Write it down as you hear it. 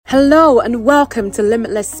Hello and welcome to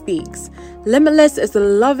Limitless Speaks. Limitless is a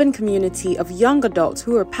loving community of young adults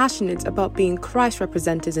who are passionate about being Christ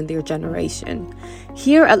representatives in their generation.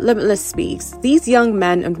 Here at Limitless Speaks, these young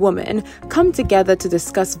men and women come together to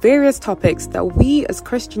discuss various topics that we as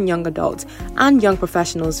Christian young adults and young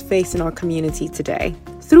professionals face in our community today.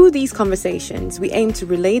 Through these conversations, we aim to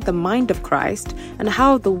relay the mind of Christ and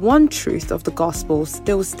how the one truth of the gospel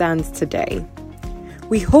still stands today.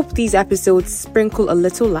 We hope these episodes sprinkle a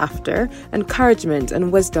little laughter, encouragement,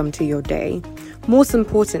 and wisdom to your day. Most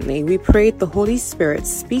importantly, we pray the Holy Spirit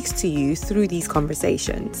speaks to you through these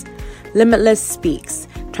conversations. Limitless Speaks,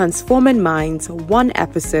 transforming minds one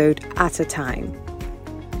episode at a time.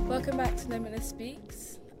 Welcome back to Limitless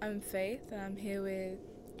Speaks. I'm Faith, and I'm here with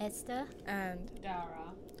Esther and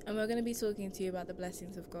Dara. And we're going to be talking to you about the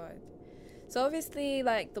blessings of God. So obviously,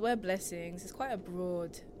 the word blessings is quite a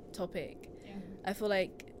broad topic. I feel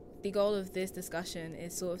like the goal of this discussion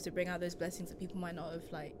is sort of to bring out those blessings that people might not have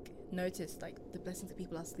noticed, the blessings that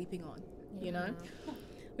people are sleeping on, you know?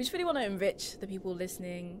 We just really want to enrich the people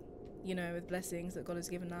listening, with blessings that God has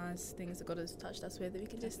given us, things that God has touched us with, that we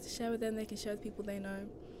can just share with them, they can share with people they know.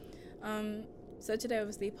 So today,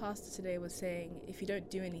 obviously, Pastor today was saying, if you don't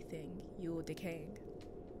do anything, you're decaying.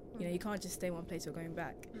 You can't just stay in one place, you're going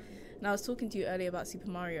back. And I was talking to you earlier about Super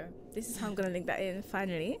Mario. This is how I'm going to link that in,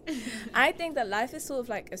 finally. I think that life is sort of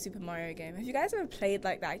like a Super Mario game. Have you guys ever played,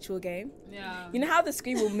 the actual game? Yeah. You know how the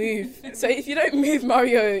screen will move? So if you don't move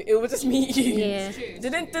Mario, it will just meet you. Yeah.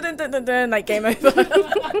 Dun, game over.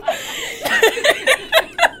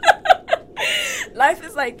 Life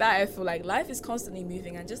is like that. I feel like life is constantly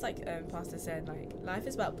moving, and just like Pastor said, life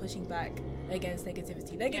is about pushing back against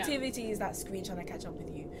negativity. Negativity is that screen trying to catch up with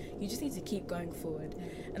you. You just need to keep going forward.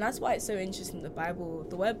 And that's why it's so interesting. The Bible,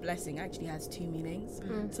 the word blessing actually has two meanings.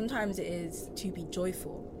 Sometimes it is to be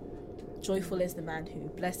joyful. Joyful is the man who,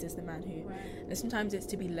 blessed is the man who. Right. And sometimes it's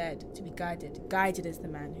to be led, to be guided. Guided is the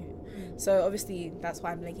man who. So obviously that's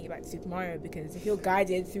why I'm linking it back to Super Mario, because if you're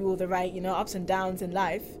guided through all the right, ups and downs in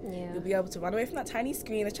life, you'll be able to run away from that tiny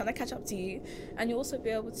screen that's trying to catch up to you, and you'll also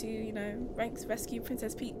be able to, rescue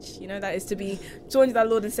Princess Peach. That is to be joined with our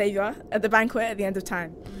Lord and Savior at the banquet at the end of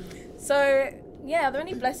time. So, are there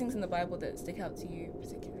any blessings in the Bible that stick out to you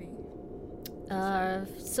particularly?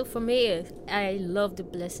 So for me, I love the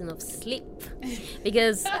blessing of sleep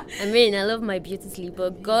because, I love my beauty sleep,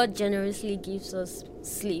 but God generously gives us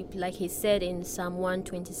sleep. Like he said in Psalm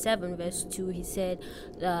 127 verse 2, he said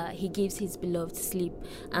he gives his beloved sleep.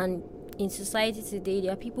 And in society today,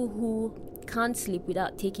 there are people who can't sleep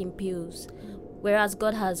without taking pills. Whereas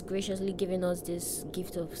God has graciously given us this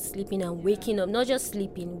gift of sleeping and waking up. Not just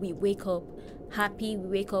sleeping, we wake up happy, we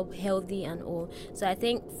wake up healthy and all. So I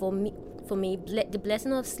think for me, the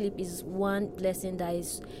blessing of sleep is one blessing that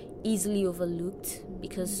is easily overlooked,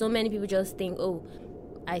 because so many people just think, oh,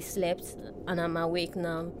 I slept and I'm awake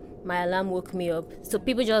now. My alarm woke me up. So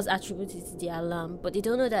people just attribute it to the alarm, but they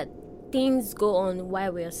don't know that things go on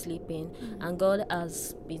while we're sleeping, and God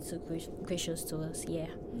has been so gracious to us. Yeah.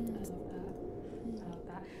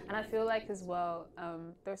 And I feel like as well,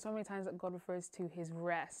 there's so many times that God refers to his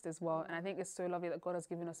rest as well. And I think it's so lovely that God has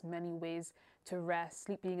given us many ways to rest,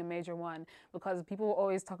 sleep being a major one, because people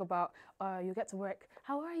always talk about, you get to work,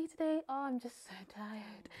 how are you today? Oh, I'm just so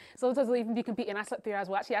tired. Sometimes they'll even be competing. I slept 3 hours.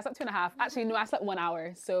 Well, actually, I slept 2.5. Actually, no, I slept 1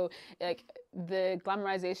 hour. So the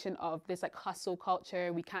glamorization of this hustle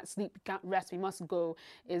culture, we can't sleep, we can't rest, we must go,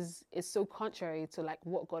 is so contrary to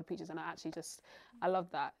what God preaches. And I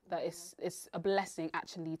love that it's a blessing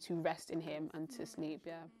actually to rest in him and to sleep.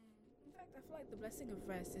 In fact, I feel like the blessing of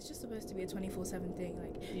rest is just supposed to be a 24/7 thing.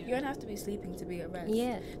 You don't have to be sleeping to be at rest.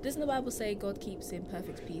 Yeah. Doesn't the Bible say God keeps in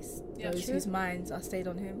perfect peace those whose minds are stayed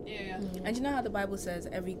on him? And you know how the Bible says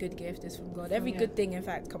every good gift is from God. Every good thing, in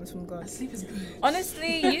fact, comes from God. Sleep is good.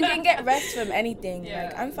 Honestly, you can get rest from anything.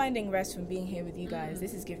 I'm finding rest from being here with you guys.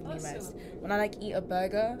 This is giving me rest. When I eat a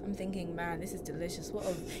burger, I'm thinking, man, this is delicious.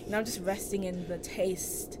 I'm just resting in the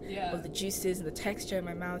taste of the juices and the texture in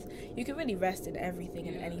my mouth. You can really rest in everything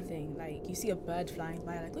and anything. You see a bird flying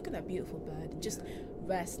by, look at that beautiful bird, and just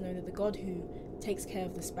rest, knowing that the God who takes care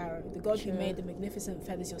of the sparrow, the God who made the magnificent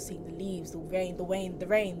feathers you're seeing, the leaves, the rain, the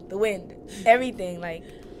wind, everything,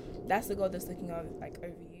 that's the God that's looking over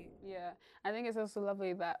you. Yeah, I think it's also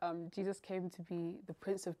lovely that Jesus came to be the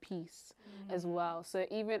Prince of Peace as well. So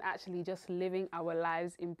even actually just living our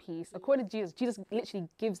lives in peace, according to Jesus literally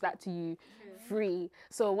gives that to you free.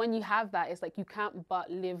 So when you have that, it's you can't but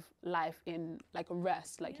live life in a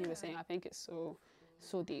rest, you were saying. I think it's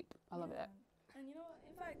so deep. I love it. And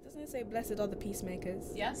in fact, fact, doesn't it say, blessed are the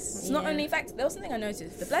peacemakers? Yes. It's not only, in fact, there was something I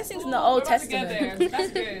noticed. The blessings in the Ooh, Old we're about to get Testament. there.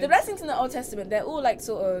 That's good. The blessings in the Old Testament, they're all like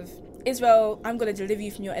sort of, Israel, I'm going to deliver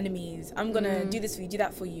you from your enemies. I'm going to do this for you, do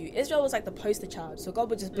that for you. Israel was like the poster child. So God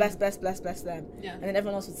would just bless them. Yeah. And then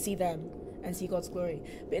everyone else would see them and see God's glory.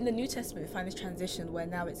 But in the New Testament, we find this transition where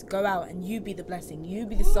now it's go out and you be the blessing. You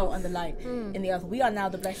be the salt and the light in the earth. We are now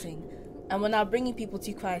the blessing. And we're now bringing people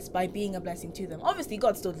to Christ by being a blessing to them. Obviously,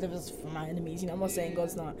 God still delivers us from our enemies. You know, I'm not saying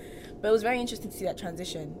God's not. But it was very interesting to see that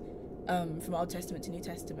transition from Old Testament to New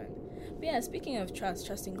Testament. But yeah, speaking of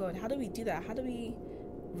trusting God, how do we do that? How do we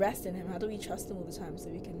rest in Him? How do we trust Him all the time so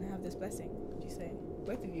we can have this blessing? Would you say?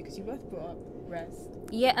 Both of you, because you both brought up rest.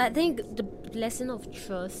 Yeah, I think the lesson of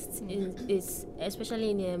trust is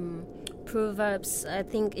especially in Proverbs. I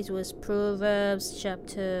think it was Proverbs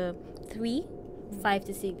chapter 3,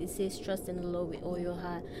 5-6. It says, "Trust in the Lord with all your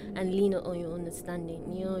heart and lean not on your understanding.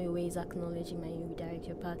 In all your ways acknowledge Him, and He will direct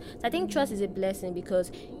your path." So I think trust is a blessing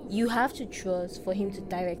because you have to trust for Him to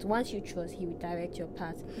direct. Once you trust, He will direct your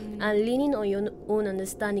path. And leaning on your own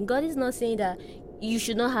understanding, God is not saying that you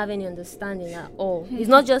should not have any understanding at all. He's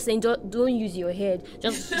not just saying don't use your head,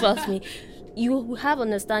 just trust me. You have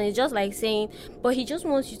understanding, just like saying, but He just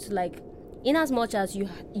wants you to, like, in as much as you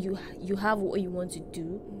have what you want to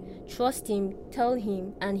do, trust Him, tell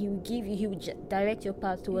Him, and He will give you, He will direct your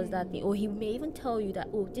path towards that thing. Or He may even tell you that,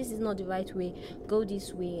 oh, this is not the right way, go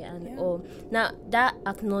this way, and all. Now, that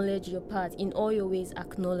acknowledge your path, in all your ways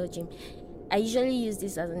acknowledge Him. I usually use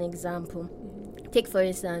this as an example. Take, for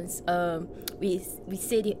instance, we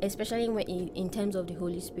say, especially when in terms of the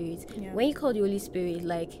Holy Spirit, when you call the Holy Spirit,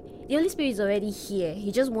 like, the Holy Spirit is already here.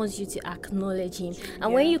 He just wants you to acknowledge Him.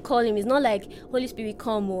 And when you call Him, it's not like, Holy Spirit,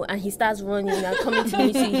 come, and He starts running and coming to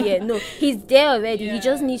me to hear. No, He's there already. He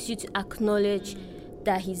just needs you to acknowledge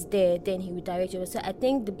that He's there. Then He will direct you. So I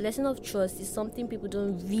think the blessing of trust is something people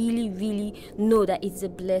don't really know that it's a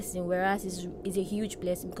blessing, whereas it's a huge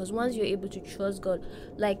blessing, because once you're able to trust God,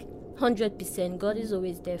 like 100%, God is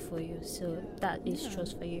always there for you. So that is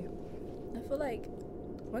trust for you. I feel like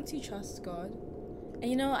once you trust God, and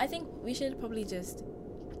you know, I think we should probably just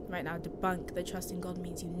right now debunk that trusting God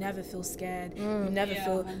means you never feel scared, you never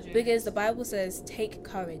feel, 100. because the Bible says take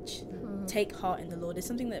courage, take heart in the Lord. It's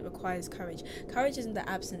something that requires courage. Courage isn't the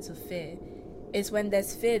absence of fear. It's when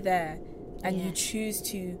there's fear there and you choose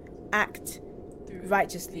to act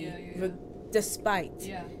righteously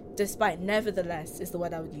despite, nevertheless is the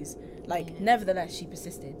word I would use. Like, nevertheless, she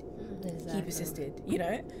persisted. Exactly. He persisted, you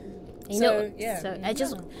know?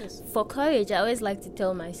 For courage, I always like to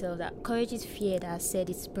tell myself that courage is fear that has said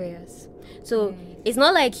its prayers. So it's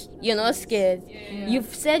not like you're not scared.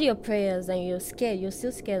 You've said your prayers and you're scared. You're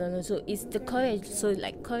still scared. And so it's the courage. So,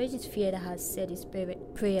 like, courage is fear that has said its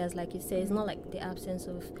prayers, like you said. It's not like the absence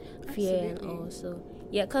of fear and all. So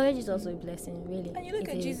yeah, courage is also a blessing, really. And you look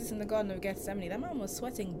at Jesus in the Garden of Gethsemane, that man was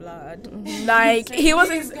sweating blood. Like, he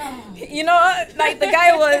wasn't, you know, like, the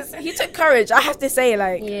guy he took courage, I have to say,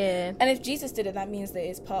 like. Yeah. And if Jesus did it, that means that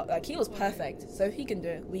it's part, like, he was perfect. So if he can do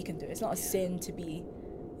it, we can do it. It's not a sin to be,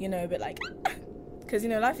 you know, but like, because, you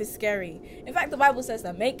know, life is scary. In fact, the Bible says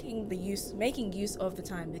that making use of the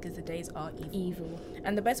time, because the days are evil.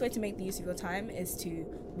 And the best way to make the use of your time is to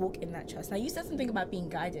walk in that trust. Now, you said something about being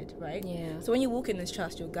guided, right? Yeah. So when you walk in this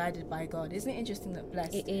trust, you're guided by God. Isn't it interesting that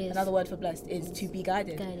blessed, It is. another word for blessed, is to be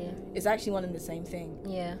guided? It's actually one and the same thing.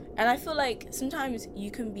 Yeah. And I feel like sometimes you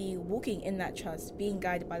can be walking in that trust, being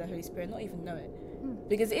guided by the Holy Spirit, not even know it.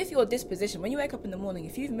 Because if your disposition, when you wake up in the morning,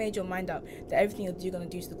 if you've made your mind up that everything you're going to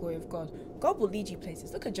do is the glory of God, God will lead you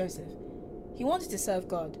places. Look at Joseph. He wanted to serve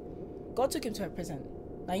God. God took him to a prison.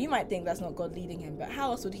 Now, you might think that's not God leading him, but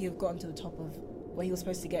how else would he have gotten to the top of where he was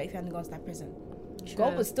supposed to get if he hadn't gone to that prison? True.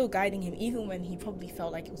 God was still guiding him, even when he probably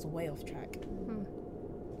felt like it was way off track.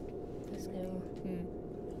 That's good.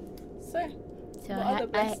 So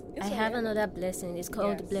I have another blessing. It's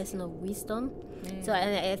called the blessing of wisdom. So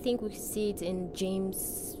I think we see it in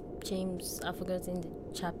James, I've forgotten the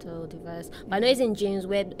chapter or the verse, but I know it's in James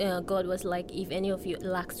where God was like, if any of you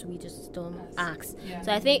lacks wisdom, ask.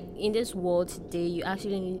 So I think in this world today, you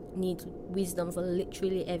actually need wisdom for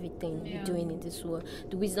literally everything you're doing in this world.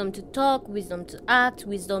 The wisdom to talk, wisdom to act,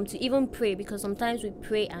 wisdom to even pray, because sometimes we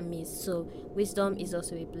pray amiss. So wisdom is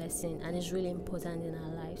also a blessing, and it's really important in our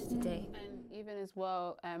lives today. And even as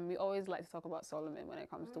well, we always like to talk about Solomon when it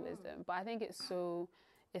comes to wisdom, but I think it's so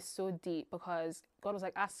deep, because God was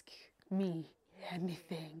like, ask me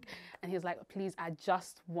anything, and he was like, please, I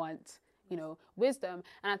just want, wisdom.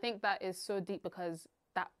 And I think that is so deep because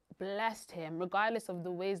that blessed him, regardless of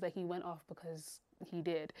the ways that he went off, because he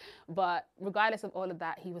did. But regardless of all of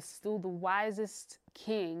that, he was still the wisest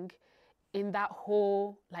king in that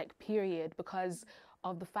whole like period, because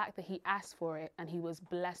of the fact that he asked for it and he was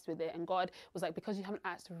blessed with it. And God was like, because you haven't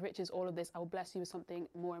asked for riches, all of this, I will bless you with something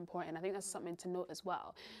more important. I think that's something to note as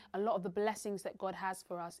well. A lot of the blessings that God has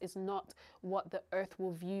for us is not what the earth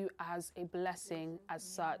will view as a blessing as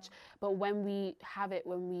such. But when we have it,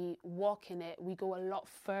 when we walk in it, we go a lot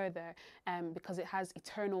further, because it has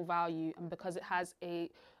eternal value and because it has a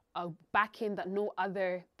backing that no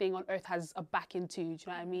other thing on earth has a backing to. Do you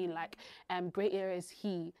know what I mean? Like, greater is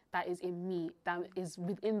he that is in me, that is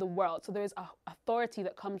within the world. So there is a authority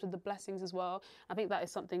that comes with the blessings as well. I think that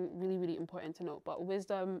is something really, really important to note. But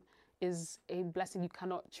wisdom is a blessing you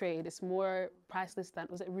cannot trade. It's more priceless than,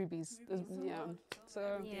 was it rubies? Yeah.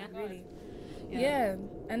 So Yeah. Really. Yeah.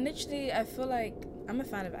 And literally, I feel like I'm a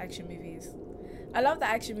fan of action movies. I love the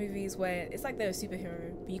action movies where it's like they're a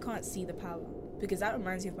superhero, but you can't see the power. Because that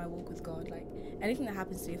reminds me of my walk with God. Like, anything that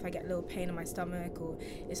happens to me, if I get a little pain in my stomach or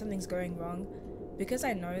if something's going wrong, because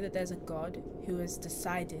I know that there's a God who has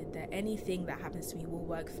decided that anything that happens to me will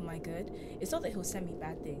work for my good, it's not that he'll send me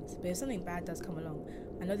bad things, but if something bad does come along,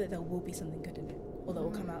 I know that there will be something good in it, or that will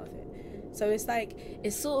come out of it. So it's like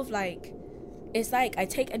I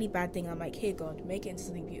take any bad thing, I'm like, here God, make it into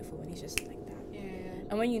something beautiful, and he's just like that.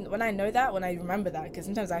 And when I know that, when I remember that, because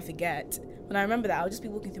sometimes I forget, when I remember that, I'll just be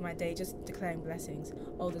walking through my day just declaring blessings.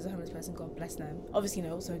 Oh, there's a homeless person, God bless them. Obviously,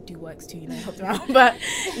 also do works too, help them out. But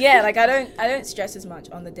yeah, like I don't stress as much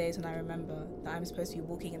on the days when I remember that I'm supposed to be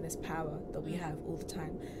walking in this power that we have all the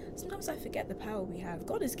time. Sometimes I forget the power we have.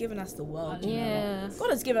 God has given us the world. Yeah. God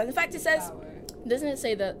has given us. In fact, it says, doesn't it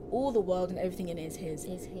say that all the world and everything in it is his?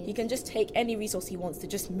 He can just take any resource he wants to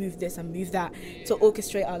just move this and move that to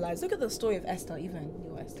orchestrate our lives. Look at the story of Esther, even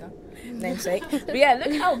your Esther, namesake. But yeah,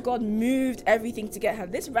 look how God moved everything to get her.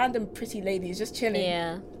 This random pretty lady is just chilling.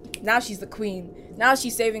 Yeah. Now she's the queen. Now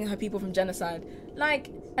she's saving her people from genocide. Like,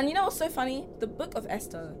 and you know what's so funny? The book of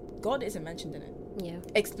Esther, God isn't mentioned in it. Yeah.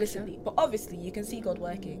 Explicitly. But obviously you can see God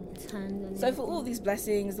working. So for all these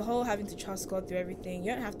blessings, the whole having to trust God through everything,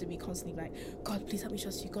 you don't have to be constantly like, God, please help me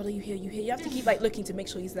trust you. God, are you here? You have to keep like looking to make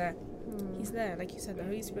sure he's there. He's there. Like you said, the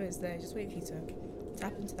Holy Spirit is there. Just waiting for you to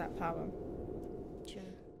tap into that power. True.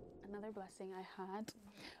 Another blessing I had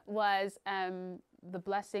was the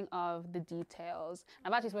blessing of the details.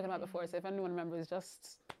 I've actually spoken about it before, so if anyone remembers,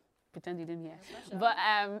 just pretend you didn't hear. But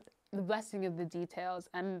the blessing of the details,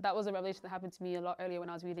 and that was a revelation that happened to me a lot earlier when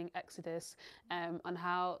I was reading Exodus, on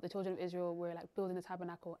how the children of Israel were like building the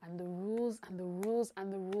tabernacle, and the rules,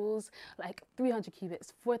 like 300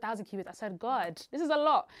 cubits, 4,000 cubits. I said, God, this is a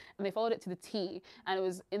lot, and they followed it to the T. And it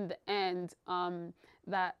was in the end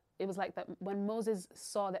that it was like that when Moses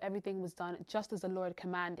saw that everything was done just as the Lord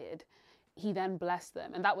commanded, he then blessed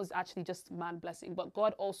them, and that was actually just man blessing. But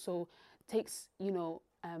God also takes, I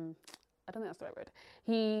don't think that's the right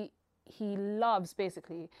word. He loves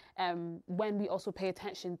basically when we also pay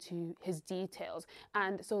attention to his details.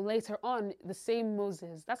 And so later on, the same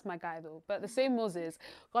Moses, that's my guy though, but the same Moses,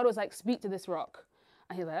 God was like, speak to this rock.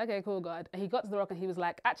 And he was like, okay, cool, God. And he got to the rock and he was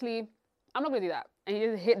like, actually, I'm not gonna do that. And he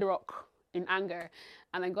just hit the rock in anger.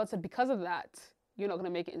 And then God said, because of that, you're not going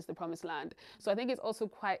to make it into the promised land. So I think it's also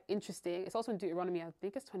quite interesting. It's also in Deuteronomy, I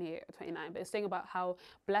think it's 28 or 29, but it's saying about how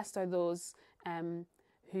blessed are those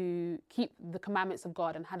who keep the commandments of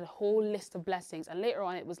God, and had a whole list of blessings. And later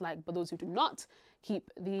on it was like, but those who do not keep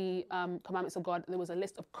the commandments of God, there was a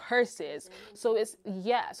list of curses. So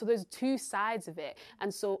so there's two sides of it.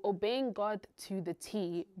 And so obeying God to the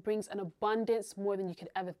T brings an abundance more than you could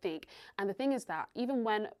ever think. And the thing is that even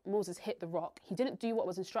when Moses hit the rock, he didn't do what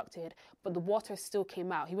was instructed, but the water still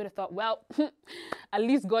came out. He would have thought, well, at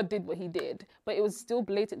least God did what he did, but it was still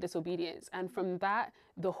blatant disobedience. And from that,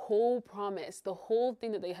 the whole promise, the whole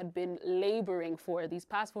thing that they had been laboring for these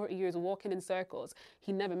past 40 years, walking in circles,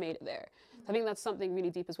 he never made it there. So I think that's something really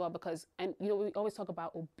deep as well, because, and we always talk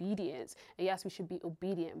about obedience, and yes, we should be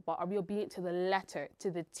obedient, but are we obedient to the letter, to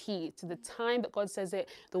the T, to the time that God says it,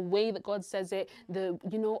 the way that God says it,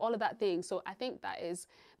 all of that thing. So I think that is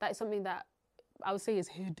something that I would say is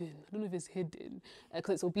hidden. I don't know if it's hidden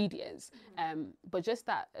because it's obedience, but just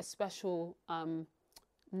that a special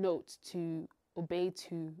note to obey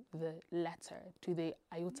to the letter, to the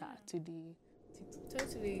iota, to the...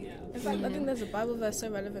 Totally. In fact, I think there's a Bible verse so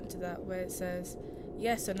relevant to that where it says,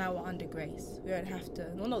 yes, so now we're under grace. We don't have to,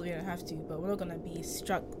 well, not we don't have to, but we're not going to be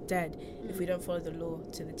struck dead if we don't follow the law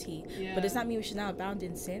to the T. Yeah. But does that mean we should now abound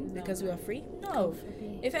in sin because we are free? No.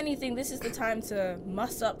 If anything, this is the time to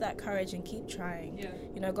muster up that courage and keep trying.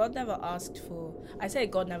 Yeah. God never asked for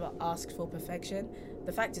perfection.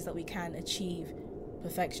 The fact is that we can achieve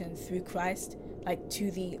perfection through Christ, like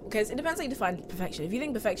because it depends how you define perfection. If you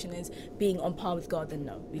think perfection is being on par with God, then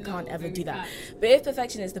no, you can't ever do that. But if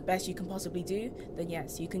perfection is the best you can possibly do, then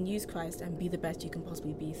yes, you can use Christ and be the best you can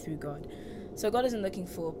possibly be through God. So God isn't looking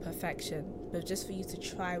for perfection, but just for you to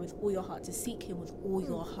try with all your heart, to seek him with all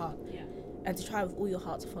your heart, and to try with all your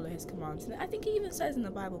heart to follow his commands. And I think he even says in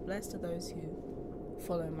the Bible, blessed are those who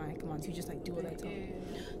follow my commands, who just like do what they're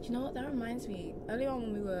told. Do you know what that reminds me? Earlier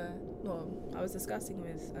on when I was discussing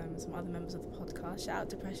with some other members of the podcast, shout out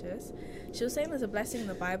to Precious, she was saying there's a blessing in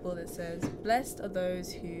the Bible that says, blessed are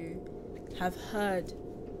those who have heard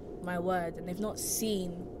my word and they've not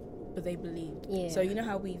seen but they believed. So you know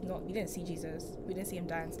how we didn't see Jesus, we didn't see him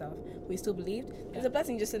die and stuff, we still believed. There's a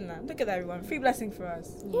blessing just in that. Look at that, everyone, free blessing for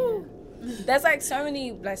us. There's like so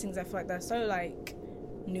many blessings. I feel like they're so like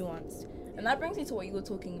nuanced. And that brings me to what you were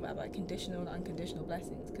talking about, like conditional and unconditional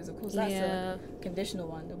blessings, because of course that's a conditional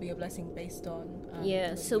one. There'll be a blessing based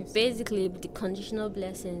on so basically the conditional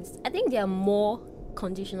blessings, I think there are more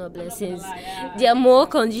conditional blessings. There are more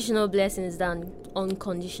conditional blessings than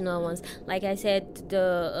unconditional ones. Like I said,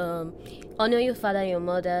 the honor your father and your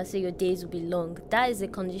mother so your days will be long. That is a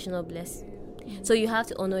conditional blessing. So you have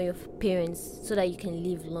to honor your parents so that you can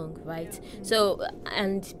live long, right? So,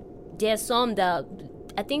 and there are some that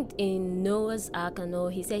I think in Noah's Ark and all,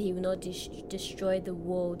 he said he will not destroy the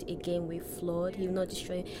world again with flood. He will not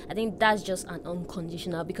destroy. I think that's just an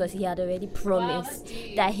unconditional, because he had already promised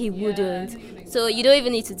that he wouldn't. So you don't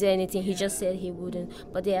even need to do anything. He just said he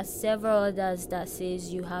wouldn't. But there are several others that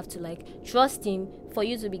says you have to like trust him. For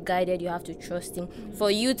you to be guided, you have to trust him. For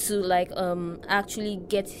you to like actually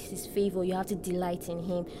get his favor, you have to delight in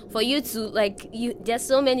him. For you to there's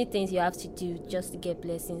so many things you have to do just to get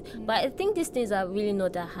blessings. But I think these things are really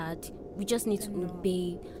not that hard. We just need to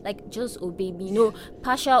obey. Like, just obey me.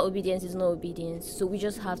 Partial obedience is not obedience. So we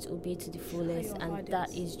just have to obey to the fullest, and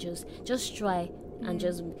that is just try and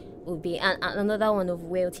just obey. And another one of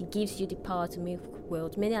wealth, he gives you the power to make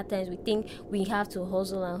wealth. Many a times we think we have to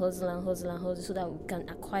hustle so that we can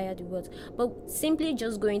acquire the wealth, but simply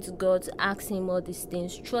just going to God to ask him all these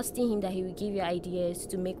things, trusting him that he will give you ideas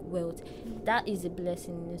to make wealth, that is a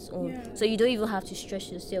blessing in its own. So you don't even have to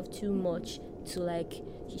stress yourself too much to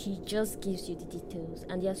he just gives you the details.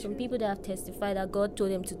 And there are some people that have testified that God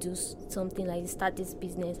told them to do something like start this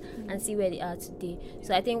business and see where they are today.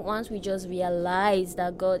 So I think once we just realize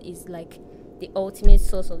that God is like the ultimate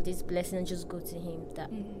source of this blessing and just go to him, that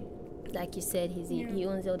like you said, he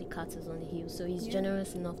owns all the cattle on the hill, so he's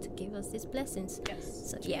generous enough to give us these blessings.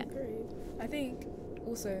 So I think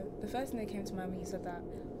also the first thing that came to mind when you said that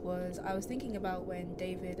was, I was thinking about when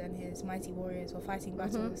David and his mighty warriors were fighting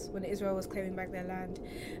battles when Israel was claiming back their land.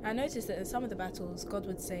 And I noticed that in some of the battles, God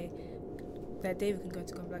would say that David can go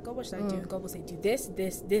to God, like, God, what should I do? And God will say, do this, and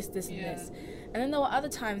this. And then there were other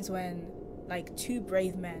times when like two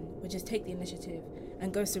brave men would just take the initiative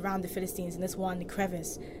and go surround the Philistines in this one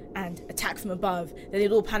crevice and attack from above. Then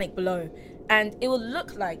they'd all panic below, and it would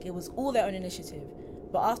look like it was all their own initiative.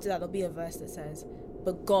 But after that, there'll be a verse that says,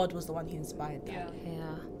 but God was the one who inspired that.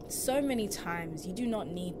 So many times you do not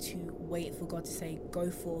need to wait for God to say,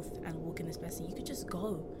 go forth and walk in this blessing. You could just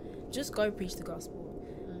go preach the gospel.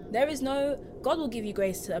 There is God will give you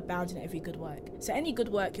grace to abound in every good work. So any good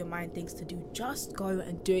work your mind thinks to do, just go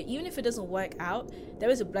and do it. Even if it doesn't work out, there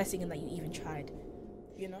is a blessing in that you even tried,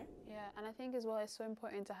 Yeah, and I think as well, it's so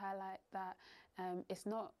important to highlight that it's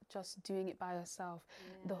not just doing it by yourself.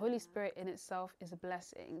 The Holy Spirit in itself is a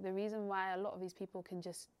blessing. The reason why a lot of these people can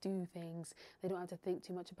just do things, they don't have to think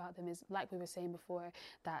too much about them, is like we were saying before,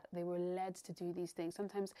 that they were led to do these things.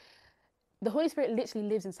 Sometimes the Holy Spirit literally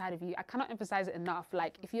lives inside of you. I cannot emphasize it enough.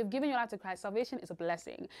 Like, if you have given your life to Christ, salvation is a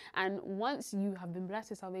blessing. And once you have been blessed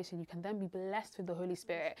with salvation, you can then be blessed with the Holy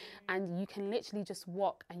Spirit. And you can literally just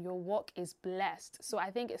walk, and your walk is blessed. So I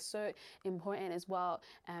think it's so important as well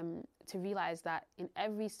to realize that in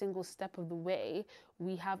every single step of the way,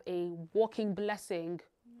 we have a walking blessing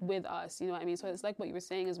with us, you know what I mean? So it's like what you were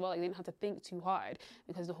saying as well, like, you didn't have to think too hard,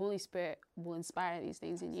 because the Holy Spirit will inspire these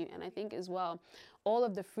things in you. And I think as well, all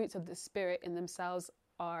of the fruits of the Spirit in themselves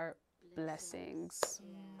are blessings.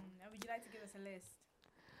 Now, would you like to give us a list?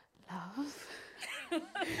 Love,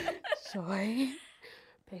 joy,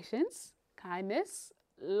 patience, kindness,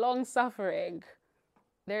 long-suffering.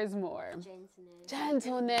 There's more.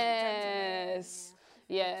 Gentleness.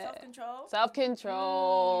 Yeah. Self-control.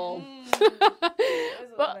 Self-control.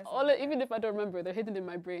 But even if I don't remember, they're hidden in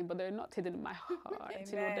my brain, but they're not hidden in my heart.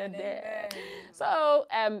 You know, they're there. So,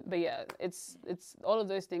 but yeah, it's all of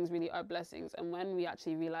those things really are blessings. And when we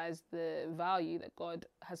actually realize the value that God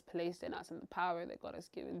has placed in us and the power that God has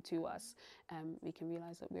given to us, we can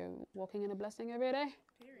realize that we're walking in a blessing every day.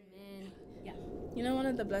 Amen. Yeah. You know, one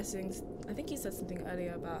of the blessings, I think you said something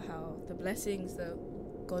earlier about how the blessings that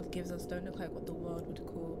God gives us don't look like what the world would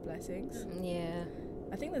call blessings. Yeah.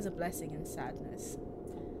 I think there's a blessing in sadness.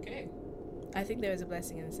 Okay. I think there is a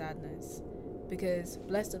blessing in sadness, because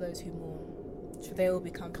blessed are those who mourn, for they will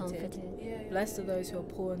be comforted. Blessed are those who are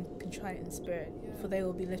poor and contrite in spirit, for they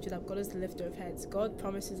will be lifted up. God is the lifter of heads. God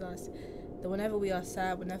promises us that whenever we are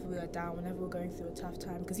sad, whenever we are down, whenever we're going through a tough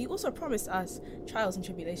time, because he also promised us trials and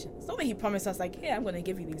tribulations. It's not that he promised us like, hey, I'm going to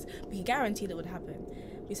give you these, but he guaranteed it would happen.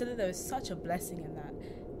 He said that there is such a blessing in that.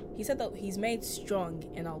 He said that he's made strong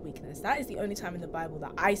in our weakness. That is the only time in the Bible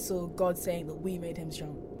that I saw God saying that we made him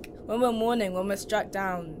strong. When we're mourning, when we're struck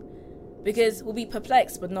down, because we'll be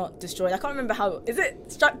perplexed but not destroyed. I can't remember how, is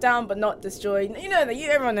it struck down but not destroyed? You know,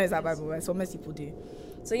 everyone knows that Bible verse, what most people do.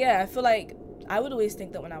 So yeah, I feel like I would always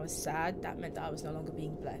think that when I was sad, that meant that I was no longer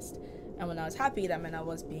being blessed. And when I was happy, that meant I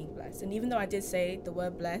was being blessed. And even though I did say the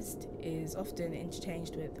word blessed is often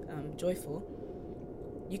interchanged with joyful,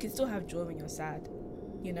 you can still have joy when you're sad,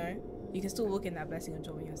 you know? You can still walk in that blessing of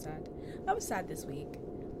joy when you're sad. I was sad this week,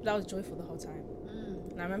 but I was joyful the whole time.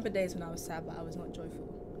 And I remember days when I was sad, but I was not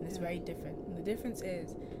joyful. And it's very different. And the difference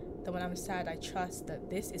is that when I'm sad, I trust that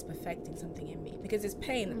this is perfecting something in me. Because it's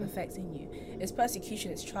pain that perfects in you. It's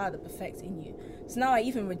persecution, it's trial that perfects in you. So now I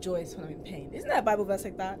even rejoice when I'm in pain. Isn't there a Bible verse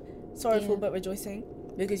like that? Sorrowful but rejoicing?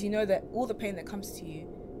 Because you know that all the pain that comes to you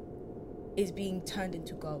is being turned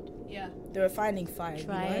into gold. Yeah. The refining fire.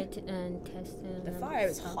 Try it and test it. The fire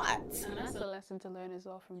is hot. And that's a lesson to learn as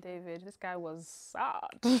well from David. This guy was sad.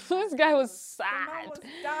 This guy was sad.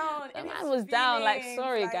 The man was down. Like,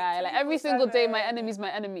 sorry, guy. Like, every single day, my enemies, my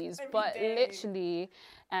enemies. But literally,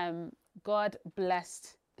 God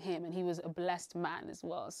blessed him, and he was a blessed man as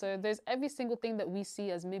well. So there's every single thing that we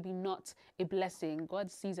see as maybe not a blessing. God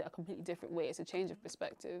sees it a completely different way. It's a change of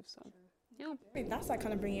perspective. So. Yeah. I mean, that's like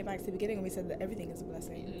kind of bringing it back to the beginning when we said that everything is a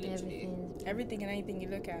blessing. Everything and anything you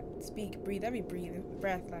look at, speak, breathe, every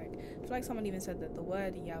breath. Like, I feel like someone even said that the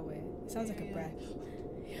word Yahweh, it sounds like a breath.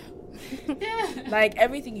 Like,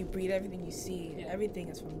 everything you breathe, everything you see, everything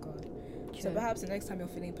is from God. True. So perhaps the next time you're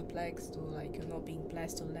feeling perplexed or like you're not being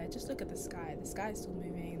blessed or led, just look at the sky. The sky is still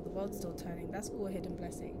moving, the world's still turning. That's all a hidden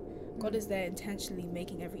blessing. God is there intentionally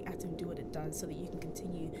making every atom do what it does so that you can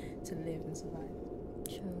continue to live and survive.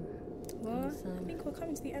 True. Well, I think we're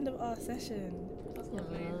coming to the end of our session.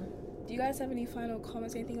 Do you guys have any final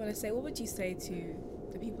comments, anything you want to say? What would you say to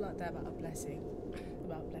the people out there about a blessing,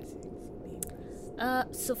 about blessings, being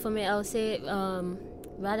blessed? So for me, I'll say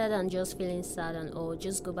rather than just feeling sad and all,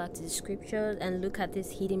 just go back to the scriptures and look at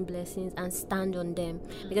these hidden blessings and stand on them.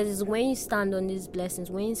 Because it's when you stand on these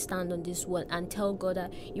blessings, when you stand on this word and tell God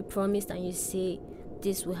that you promised and you say,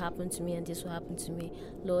 this will happen to me and this will happen to me.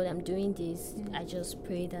 Lord, I'm doing this. I just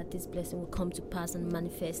pray that this blessing will come to pass and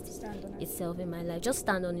manifest itself in my life. Just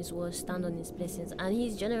stand on his word, stand on his blessings. And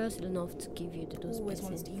he's generous enough to give you those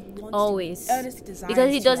blessings. Always.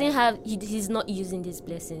 Because he doesn't have, he's not using these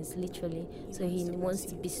blessings, literally. So he wants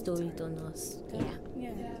to bestow it on us. Yeah.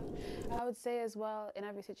 I would say as well, in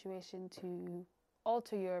every situation, to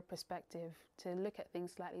alter your perspective, to look at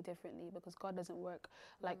things slightly differently, because God doesn't work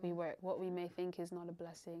like we work. What we may think is not a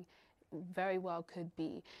blessing very well could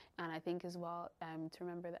be. And I think as well to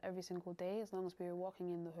remember that every single day, as long as we are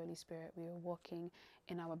walking in the Holy Spirit, we are walking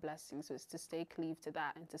in our blessings. So it's to stay cleaved to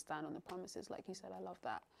that and to stand on the promises. Like you said, I love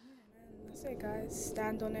that. That's it, guys.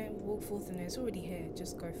 Stand on it, walk forth in it. It's already here.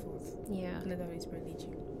 Just go forth. Yeah. Let the Holy Spirit lead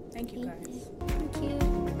you. Thank you, guys. Thank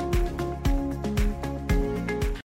you.